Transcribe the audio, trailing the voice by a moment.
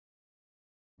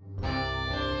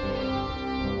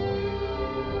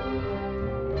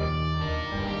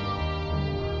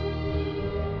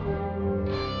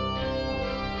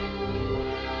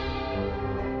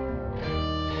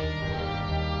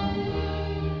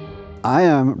I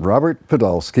am Robert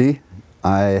Podolski.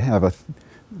 I have a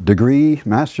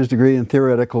master's degree in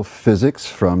theoretical physics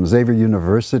from Xavier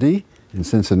University in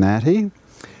Cincinnati.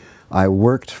 I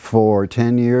worked for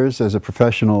 10 years as a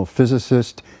professional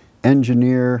physicist,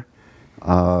 engineer,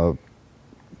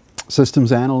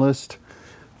 systems analyst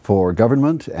for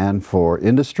government and for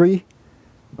industry.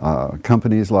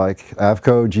 Companies like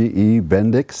Avco, GE,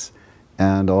 Bendix,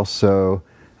 and also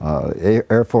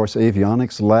Air Force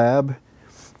Avionics Lab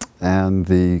and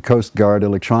the Coast Guard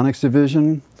Electronics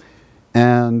Division.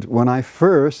 And when I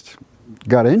first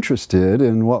got interested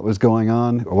in what was going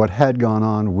on, or what had gone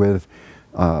on with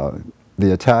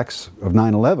the attacks of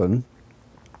 9/11,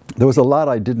 there was a lot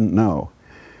I didn't know.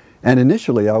 And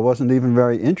initially I wasn't even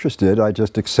very interested, I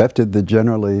just accepted the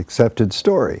generally accepted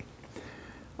story.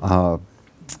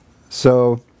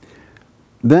 So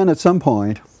then at some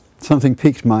point something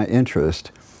piqued my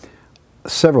interest,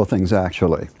 several things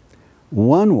actually.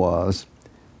 One was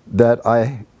that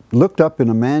I looked up in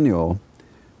a manual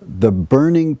the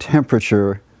burning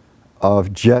temperature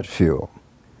of jet fuel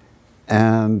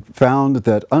and found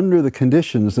that under the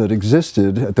conditions that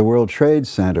existed at the World Trade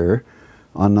Center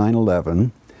on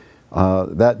 9/11,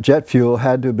 that jet fuel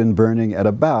had to have been burning at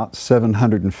about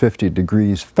 750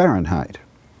 degrees Fahrenheit.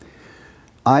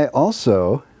 I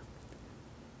also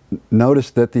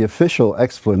noticed that the official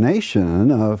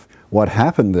explanation of what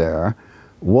happened there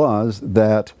was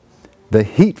that the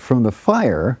heat from the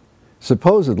fire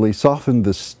supposedly softened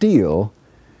the steel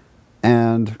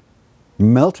and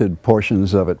melted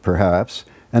portions of it perhaps,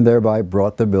 and thereby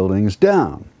brought the buildings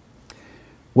down.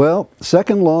 Well,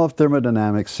 second law of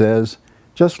thermodynamics says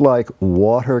just like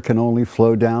water can only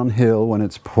flow downhill when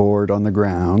it's poured on the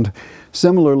ground,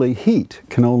 similarly heat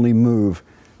can only move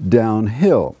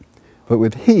downhill. But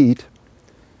with heat,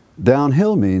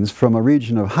 downhill means from a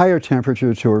region of higher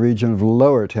temperature to a region of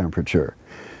lower temperature.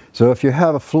 So if you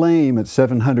have a flame at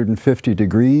 750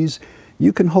 degrees,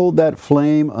 you can hold that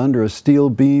flame under a steel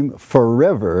beam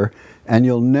forever, and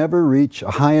you'll never reach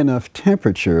a high enough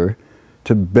temperature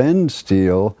to bend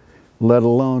steel, let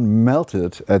alone melt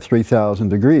it at 3,000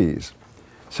 degrees.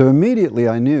 So immediately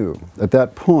I knew at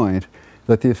that point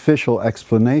that the official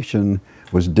explanation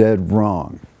was dead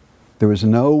wrong. There was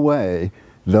no way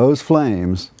those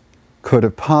flames could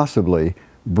have possibly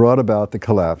brought about the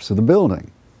collapse of the building.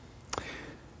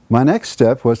 My next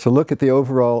step was to look at the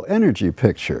overall energy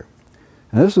picture.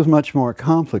 And this was much more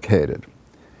complicated.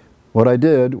 What I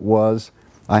did was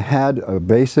I had a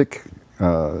basic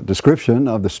description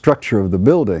of the structure of the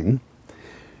building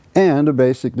and a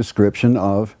basic description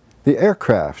of the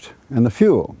aircraft and the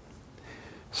fuel.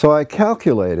 So I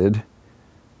calculated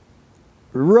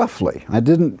roughly, I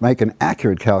didn't make an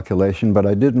accurate calculation, but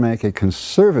I did make a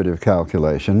conservative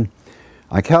calculation.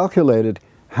 I calculated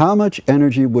how much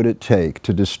energy would it take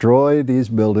to destroy these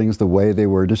buildings the way they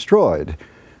were destroyed,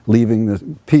 leaving the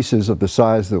pieces of the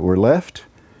size that were left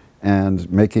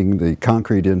and making the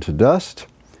concrete into dust.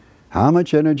 How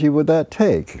much energy would that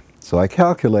take? So I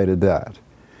calculated that.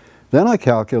 Then I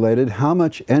calculated how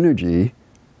much energy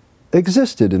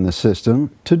existed in the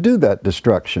system to do that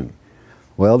destruction.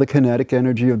 Well, the kinetic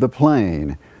energy of the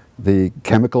plane, the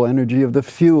chemical energy of the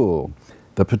fuel,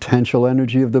 the potential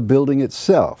energy of the building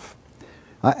itself.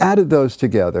 I added those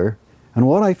together, and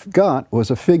what I got was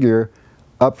a figure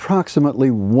approximately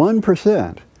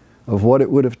 1% of what it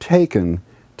would have taken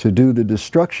to do the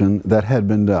destruction that had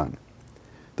been done.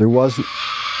 There wasn't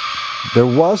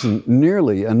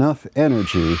nearly enough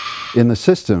energy in the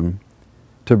system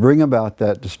to bring about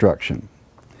that destruction.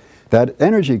 That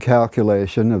energy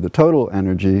calculation of the total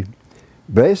energy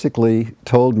basically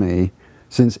told me,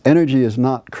 since energy is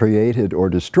not created or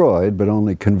destroyed, but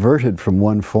only converted from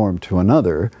one form to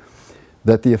another,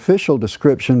 that the official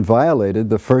description violated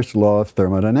the first law of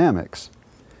thermodynamics.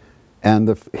 And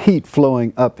the heat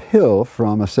flowing uphill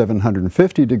from a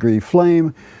 750 degree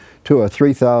flame to a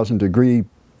 3,000 degree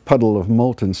puddle of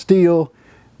molten steel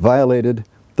violated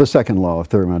the second law of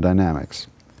thermodynamics.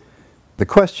 The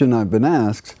question I've been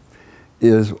asked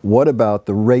is, what about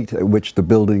the rate at which the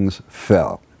buildings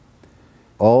fell?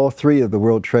 All three of the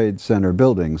World Trade Center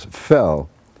buildings fell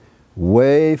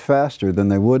way faster than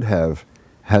they would have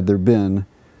had there been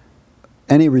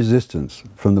any resistance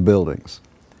from the buildings.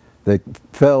 They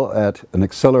fell at an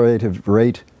accelerated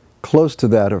rate close to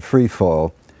that of free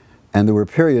fall, and there were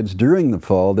periods during the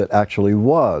fall that actually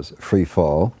was free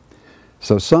fall.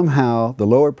 So somehow the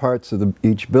lower parts of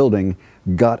each building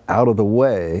got out of the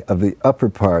way of the upper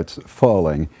parts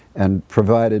falling and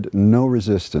provided no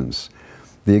resistance.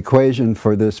 The equation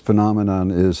for this phenomenon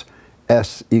is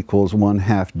S equals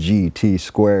 1/2 gt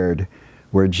squared,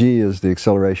 where g is the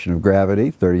acceleration of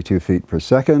gravity, 32 feet per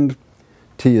second,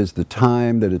 T is the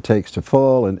time that it takes to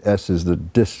fall, and S is the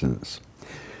distance.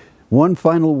 One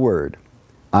final word.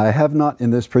 I have not in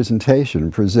this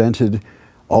presentation presented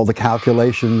all the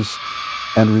calculations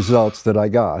and results that I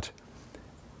got.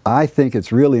 I think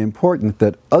it's really important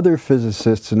that other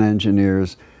physicists and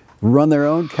engineers run their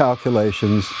own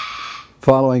calculations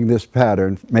following this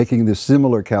pattern, making the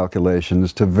similar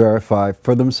calculations to verify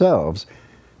for themselves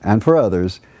and for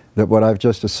others that what I've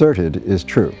just asserted is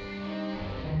true.